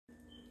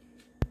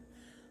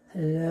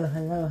Hello,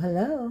 hello,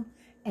 hello,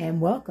 and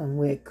welcome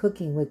with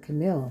Cooking with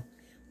Camille.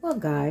 Well,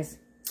 guys,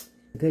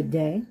 good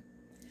day.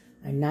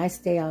 A nice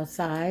day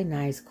outside,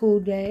 nice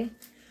cool day.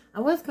 I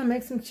was going to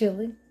make some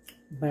chili,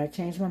 but I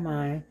changed my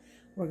mind.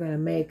 I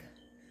made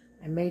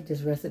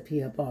this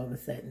recipe up all of a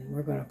sudden.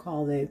 We're going to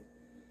call it,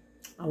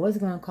 I was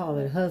going to call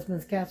it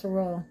husband's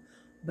casserole,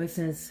 but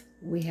since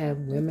we have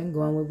women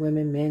going with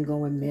women, men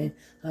going with men,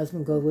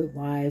 husband go with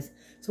wives,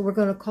 so we're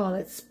going to call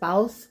it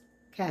spouse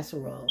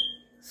casserole.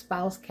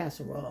 Spouse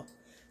casserole.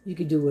 You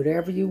can do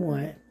whatever you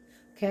want.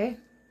 Okay?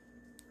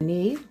 I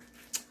need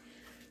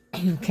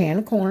a can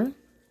of corn.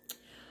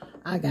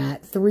 I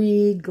got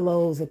 3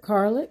 cloves of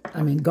garlic.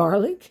 I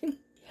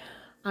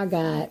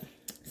got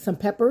some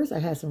peppers. I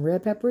had some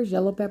red peppers,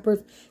 yellow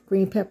peppers,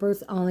 green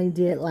peppers. I only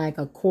did like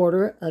a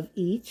quarter of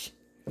each.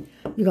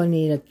 You're going to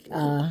need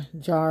a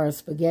jar of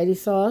spaghetti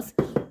sauce,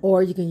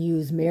 or you can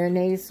use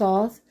marinated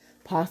sauce,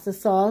 pasta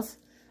sauce.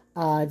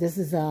 This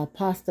is a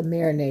pasta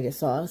marinated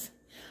sauce.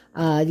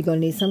 You're going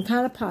to need some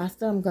kind of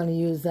pasta. I'm going to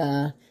use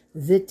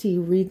ziti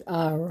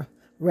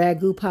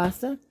ragu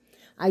pasta.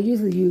 I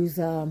usually use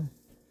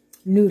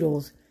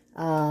noodles,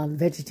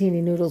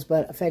 fettuccine noodles,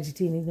 but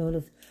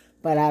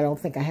I don't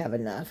think I have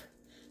enough.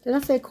 Did I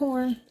say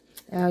corn?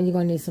 You're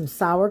going to need some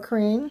sour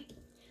cream.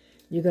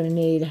 You're going to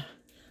need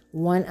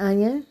 1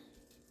 onion.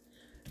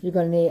 You're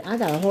going to need, I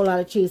got a whole lot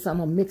of cheese, so I'm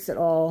going to mix it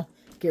all,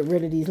 get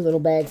rid of these little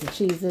bags of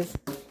cheeses,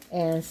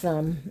 and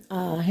some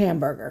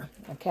hamburger,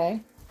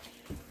 okay?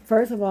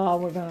 First of all,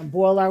 we're going to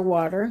boil our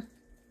water,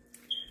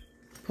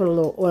 put a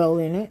little oil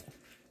in it,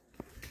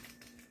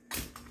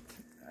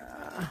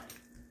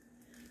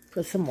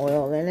 put some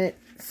oil in it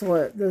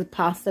so the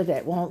pasta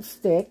that won't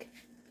stick.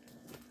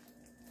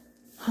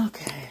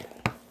 Okay.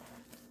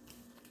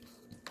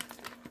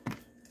 A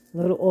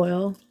little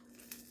oil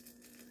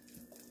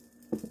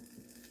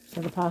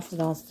so the pasta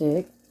don't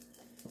stick.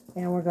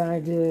 And we're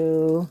going to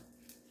do,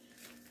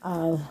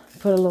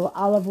 put a little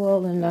olive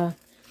oil in the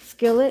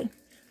skillet.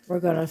 We're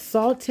going to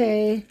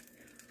saute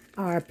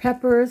our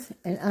peppers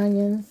and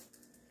onions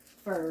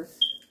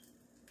first.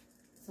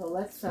 So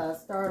let's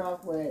start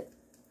off with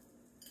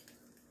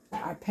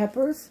our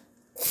peppers.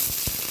 I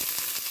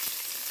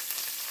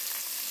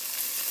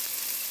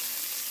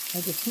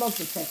just smoke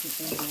the peppers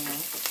in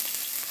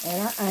now.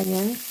 And our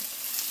onions.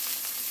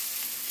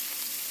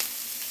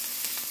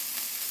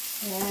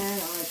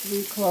 And our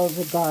 3 cloves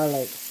of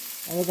garlic.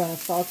 And we're going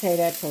to saute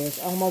that till it's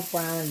almost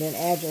brown, and then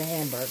add your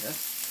hamburger.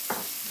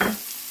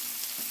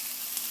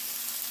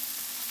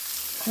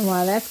 And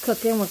while that's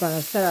cooking, we're going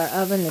to set our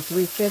oven to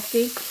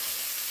 350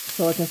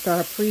 so it can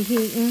start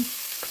preheating.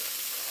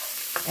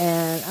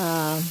 And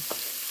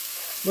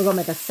we're going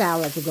to make a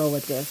salad to go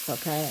with this,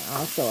 okay?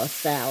 Also a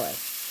salad.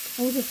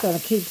 And we're just going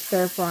to keep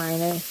stir frying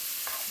it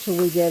till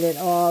we get it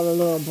all a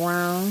little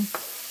brown.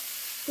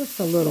 Just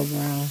a little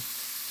brown.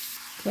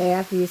 Okay,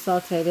 after you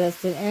saute this,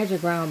 then add your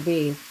ground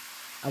beef.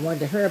 I wanted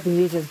to hurry up and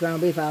use this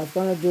ground beef. I was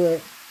going to do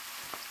it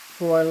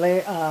for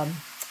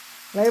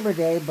Labor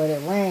Day, but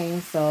it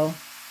rained, so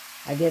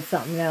I did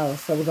something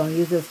else. So we're going to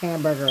use this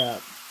hamburger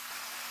up.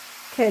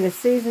 Okay, the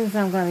seasonings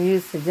I'm going to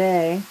use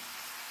today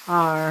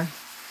are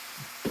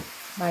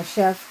my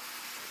Chef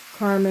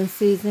Carmen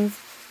seasonings.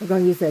 We're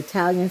going to use the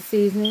Italian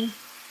seasoning.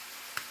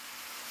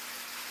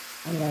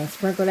 I'm going to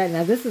sprinkle that.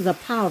 Now, this is a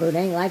powder. It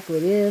ain't like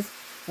it is.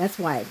 That's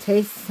why it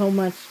tastes so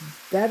much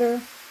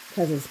better,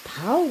 because it's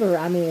powder.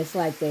 I mean, it's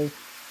like they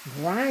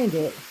grind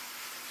it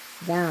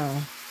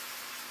down.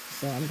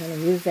 So I'm going to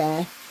use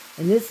that.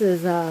 And this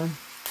is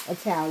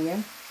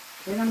Italian.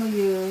 Then I'm going to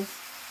use,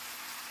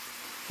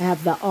 I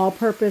have the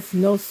all-purpose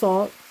no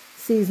salt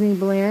seasoning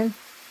blend.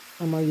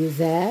 I'm going to use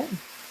that.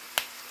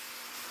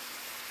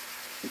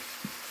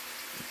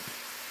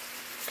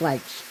 It's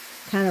like,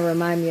 kind of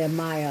remind me of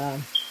my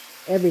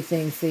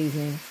everything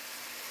seasoning.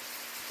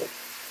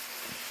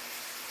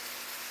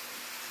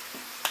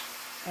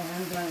 And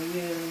I'm going to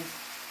use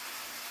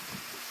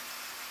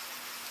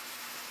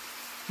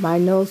my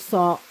no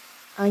salt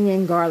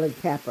onion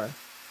garlic pepper.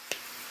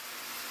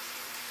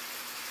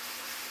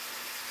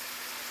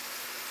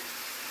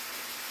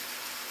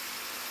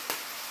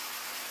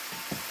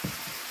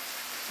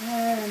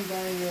 And I'm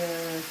going to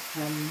use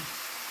some,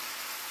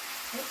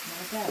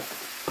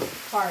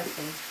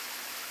 parsley.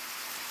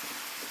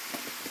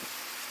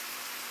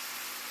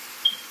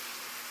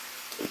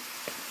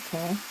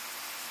 Okay.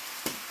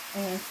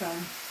 And some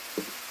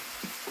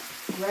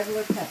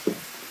regular pepper.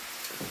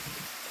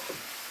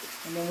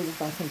 And then we're just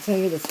going to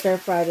continue to stir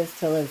fry this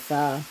till it's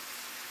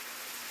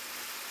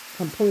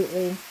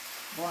completely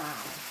brown.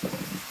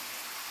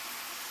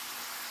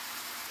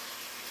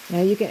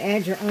 Now you can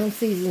add your own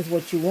seasonings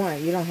what you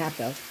want. You don't have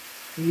to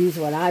use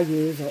what I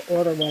use or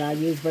order what I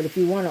use. But if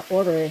you want to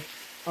order it,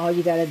 all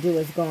you got to do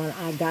is go on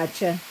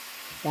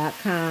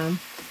igotcha.com,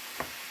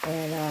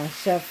 and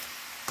Chef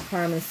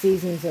Carmen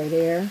seasonings are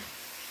there.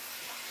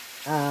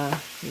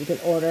 You can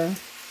order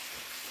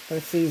for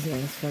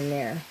seasonings from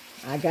there.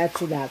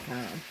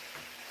 igotcha.com.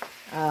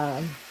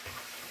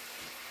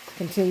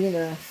 Continue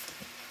to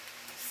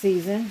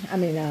season,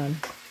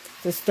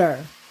 to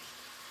stir.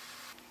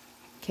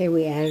 Okay,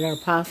 we added our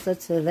pasta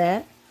to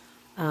that,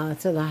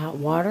 to the hot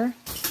water.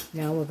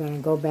 Now we're going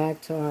to go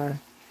back to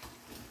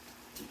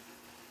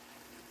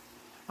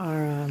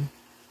our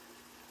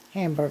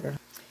hamburger.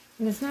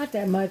 And it's not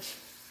that much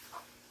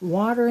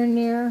water in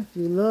there. If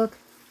you look,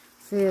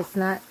 see, it's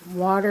not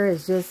water.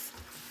 It's just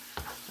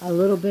a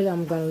little bit.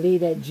 I'm going to leave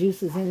that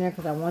juices in there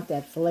because I want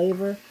that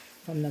flavor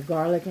from the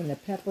garlic and the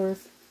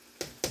peppers.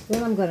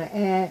 Then I'm going to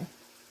add,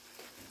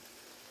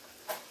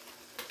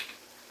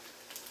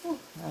 oh,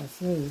 I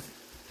sneeze.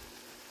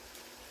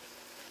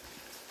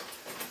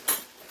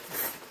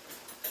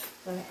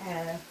 I'm going to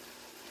add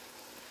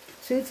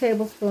 2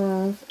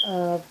 tablespoons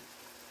of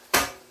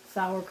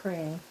sour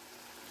cream.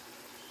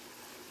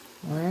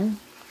 1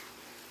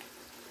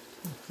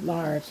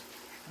 large,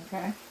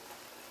 okay?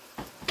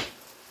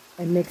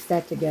 And mix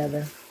that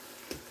together.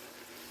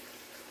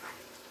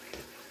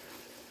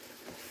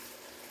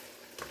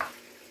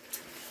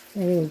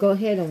 And you can go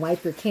ahead and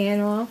wipe your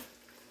can off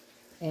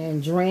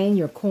and drain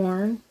your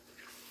corn.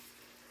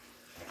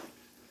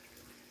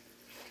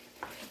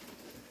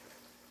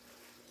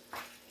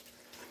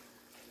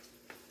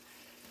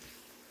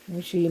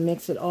 Make sure you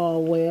mix it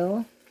all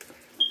well.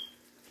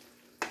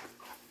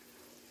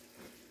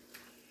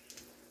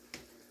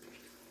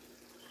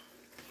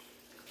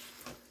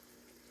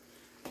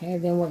 Okay,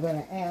 then we're going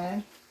to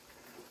add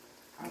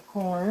our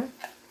corn.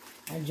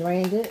 I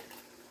drained it.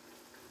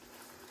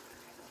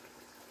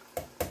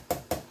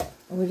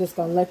 And we're just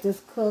going to let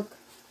this cook.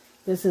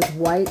 This is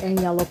white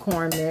and yellow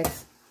corn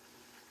mix.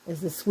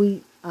 It's the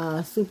sweet,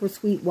 super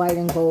sweet white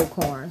and gold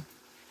corn.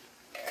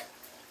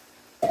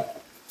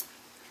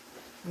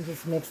 And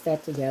just mix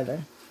that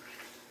together.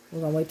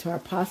 We're going to wait till our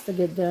pasta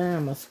get done.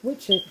 I'm going to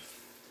switch it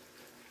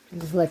and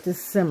just let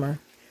this simmer.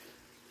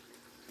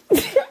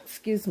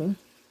 Excuse me.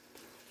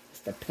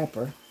 It's the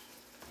pepper.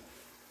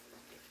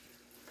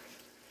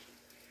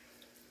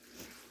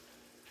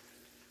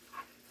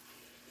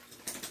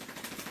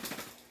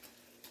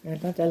 Yeah,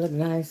 don't that look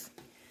nice?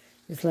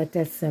 Just let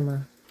that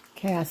simmer.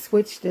 Okay, I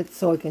switched it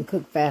so it can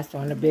cook faster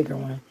on the bigger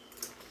one.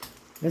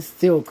 It's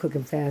still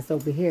cooking fast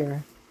over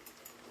here.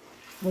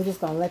 We're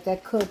just going to let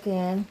that cook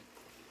in.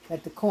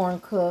 Let the corn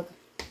cook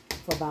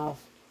for about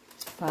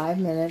 5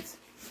 minutes.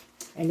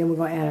 And then we're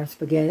going to add our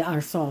spaghetti,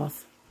 our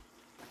sauce.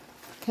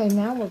 Okay,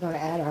 now we're going to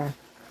add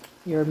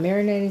your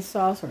marinating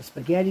sauce or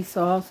spaghetti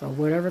sauce or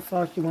whatever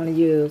sauce you want to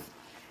use.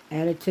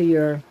 Add it to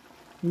your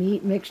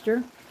meat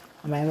mixture.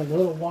 I'm adding a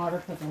little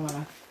water because I want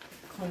to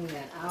clean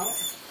that out.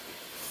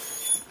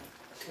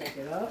 Shake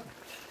it up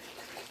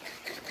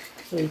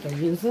so you can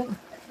use it.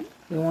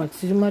 You don't want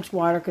too much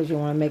water because you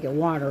want to make it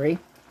watery.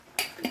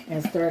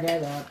 And stir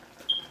that up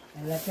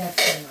and let that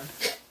simmer.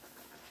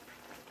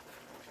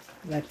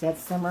 Let that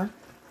simmer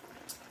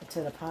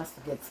until the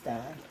pasta gets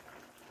done.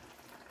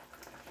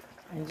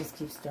 And just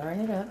keep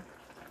stirring it up.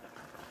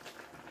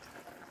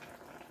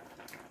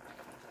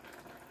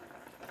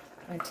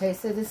 And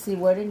taste it to see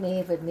what it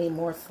needs. If it needs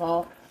more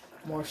salt,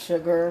 more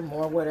sugar,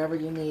 more whatever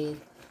you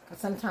need. Because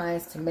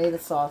sometimes tomato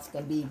sauce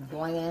can be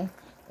bland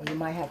and you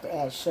might have to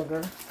add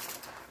sugar.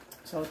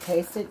 So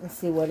taste it and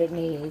see what it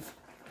needs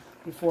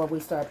before we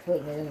start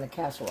putting it in the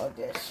casserole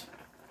dish.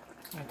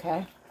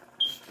 Okay?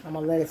 I'm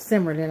going to let it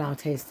simmer, then I'll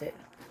taste it.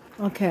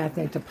 Okay, I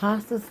think the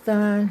pasta's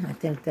done. I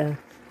think the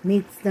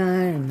meat's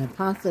done. And the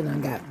pasta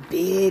done got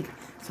big,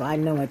 so I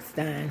know it's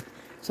done.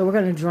 So we're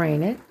going to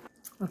drain it.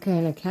 Okay,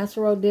 in a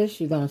casserole dish,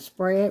 you're going to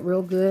spray it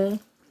real good.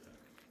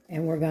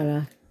 And we're going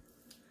to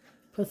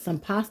put some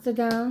pasta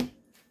down.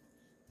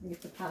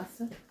 Get the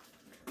pasta.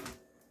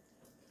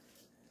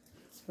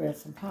 Spread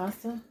some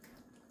pasta.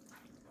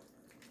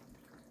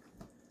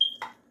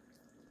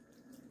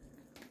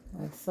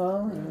 Like so,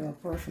 and we're going to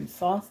pour some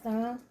sauce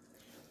down.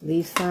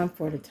 Leave some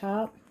for the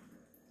top.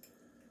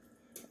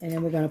 And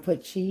then we're going to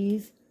put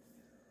cheese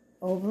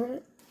over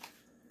it.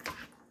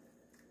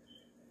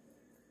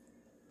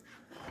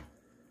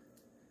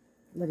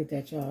 Look at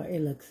that, y'all. It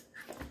looks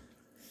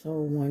so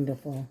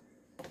wonderful.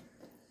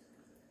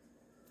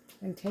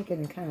 And take it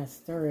and kind of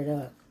stir it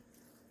up.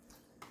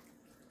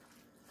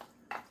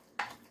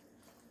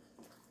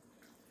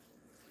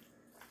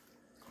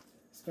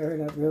 Stir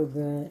it up real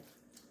good.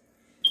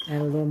 Add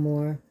a little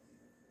more.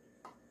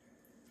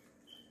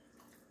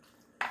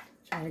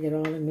 Try to get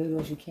all the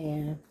noodles you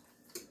can.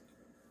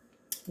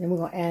 Then we're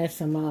going to add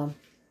some our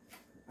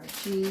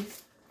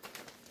cheese.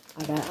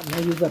 I'm going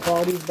to use up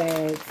all these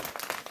bags.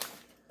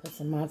 Put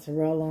some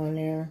mozzarella on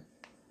there.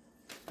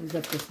 Use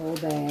up this whole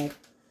bag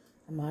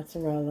of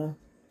mozzarella.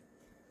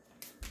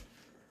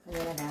 And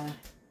then I got a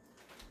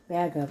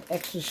bag of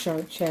extra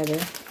sharp cheddar.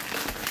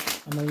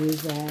 I'm going to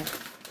use that.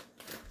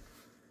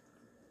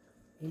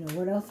 You know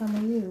what else I'm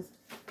going to use?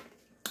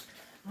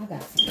 I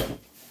got some.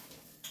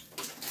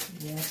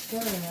 Yes, sir.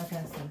 I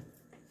got some.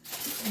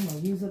 I'm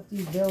going to use up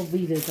these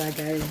Velvetas I got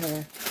in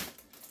here.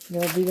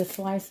 Velveeta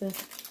slices.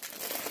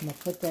 I'm going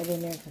to put that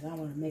in there because I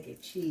want to make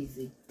it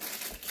cheesy.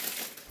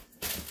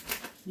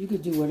 You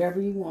could do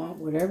whatever you want.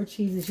 Whatever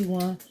cheeses you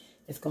want.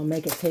 It's going to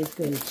make it taste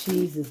good. The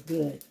cheese is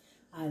good.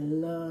 I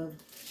love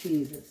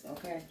cheeses,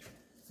 okay?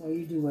 So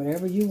you do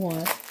whatever you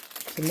want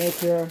to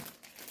make your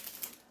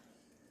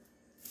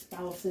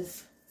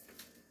spouse's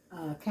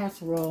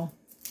casserole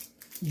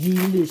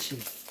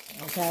delicious.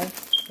 Okay?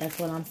 That's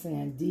what I'm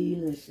saying.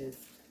 Delicious.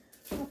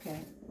 Okay.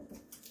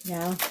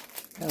 Now,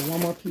 got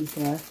one more piece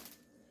left.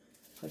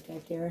 Put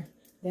that there.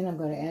 Then I'm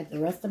going to add the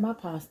rest of my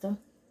pasta.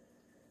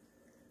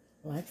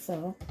 Like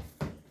so.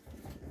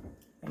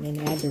 And then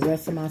add the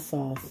rest of my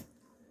sauce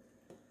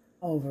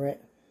over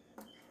it.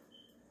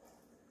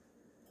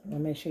 I'm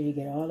going to make sure you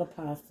get all the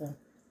pasta.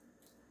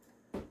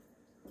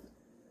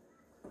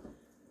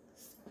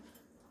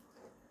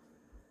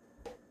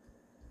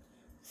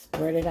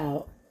 Spread it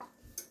out.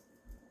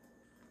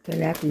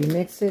 Then after you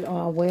mix it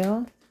all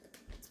well,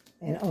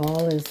 and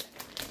all is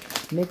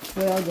mixed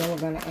well, then we're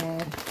going to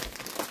add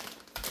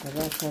the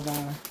rest of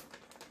our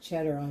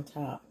cheddar on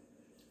top.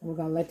 And we're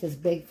going to let this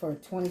bake for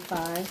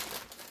 25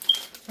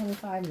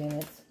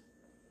 minutes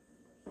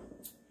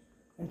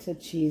until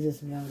cheese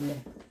is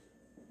melted.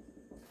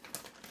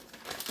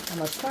 I'm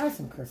going to try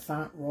some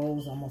croissant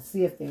rolls. I'm going to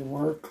see if they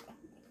work.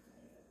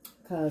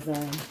 Because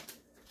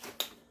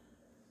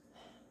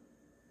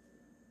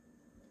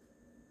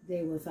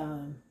they was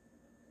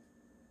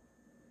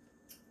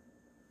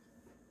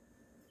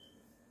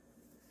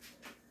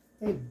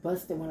they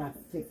busted when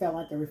they fell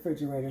out the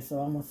refrigerator, so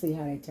I'm gonna see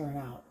how they turn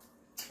out.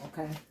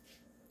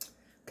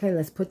 Okay,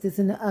 let's put this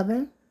in the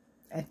oven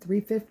at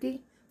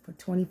 350 for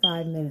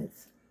 25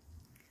 minutes.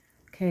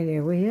 Okay,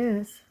 there he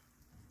is.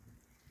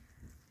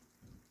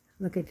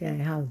 Look at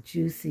that, how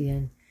juicy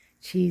and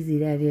cheesy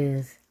that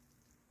is.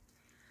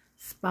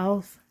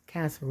 Spouse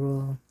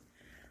casserole.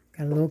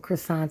 Got little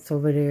croissants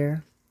over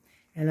there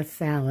and a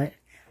salad.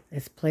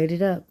 Let's plate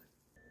it up.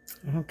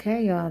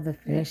 Okay, y'all, the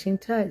finishing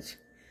touch.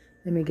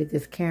 Let me get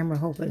this camera.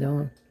 Hope it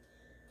don't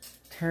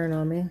turn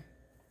on me.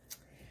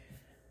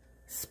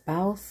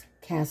 Spouse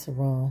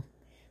casserole.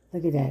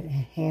 Look at that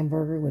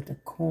hamburger with the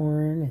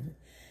corn and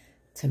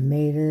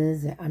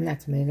tomatoes. I'm not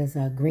tomatoes.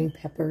 Green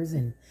peppers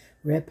and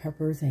red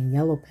peppers and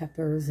yellow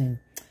peppers and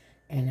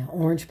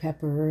orange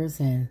peppers.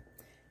 And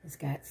it's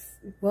got,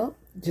 well,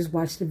 just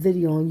watch the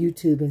video on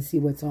YouTube and see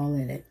what's all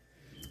in it.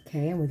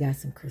 Okay, and we got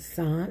some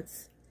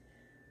croissants,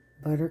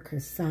 butter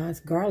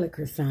croissants, garlic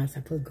croissants.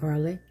 I put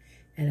garlic.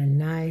 And a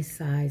nice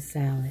size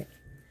salad.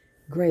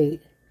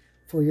 Great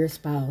for your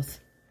spouse.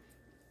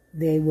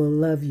 They will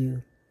love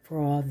you for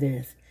all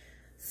this.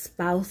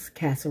 Spouse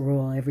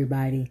casserole,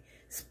 everybody.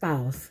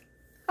 Spouse.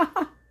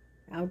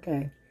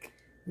 Okay.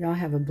 Y'all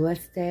have a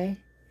blessed day.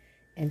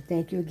 And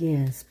thank you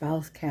again,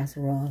 Spouse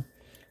Casserole.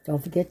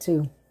 Don't forget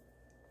to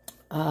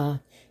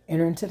enter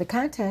into the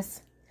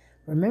contest.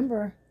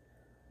 Remember,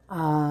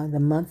 the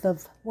month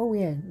of, what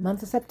we in?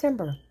 Month of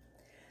September.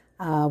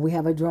 We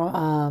have a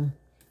draw.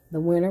 The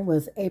winner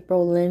was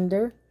April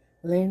Linder.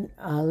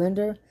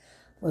 Linder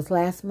was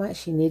last month.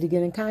 She needed to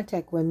get in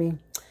contact with me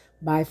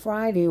by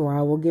Friday, or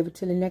I will give it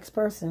to the next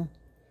person.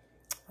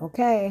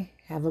 Okay.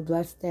 Have a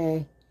blessed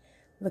day.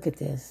 Look at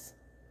this.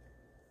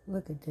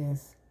 Look at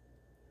this.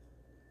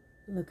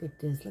 Look at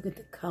this. Look at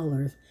the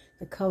colors.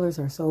 The colors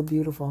are so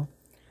beautiful.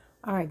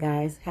 All right,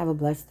 guys. Have a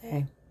blessed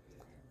day.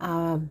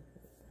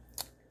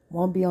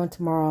 Won't be on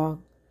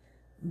tomorrow,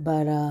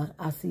 but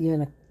I'll see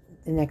you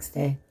the next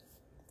day,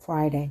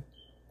 Friday.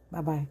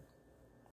 Bye-bye.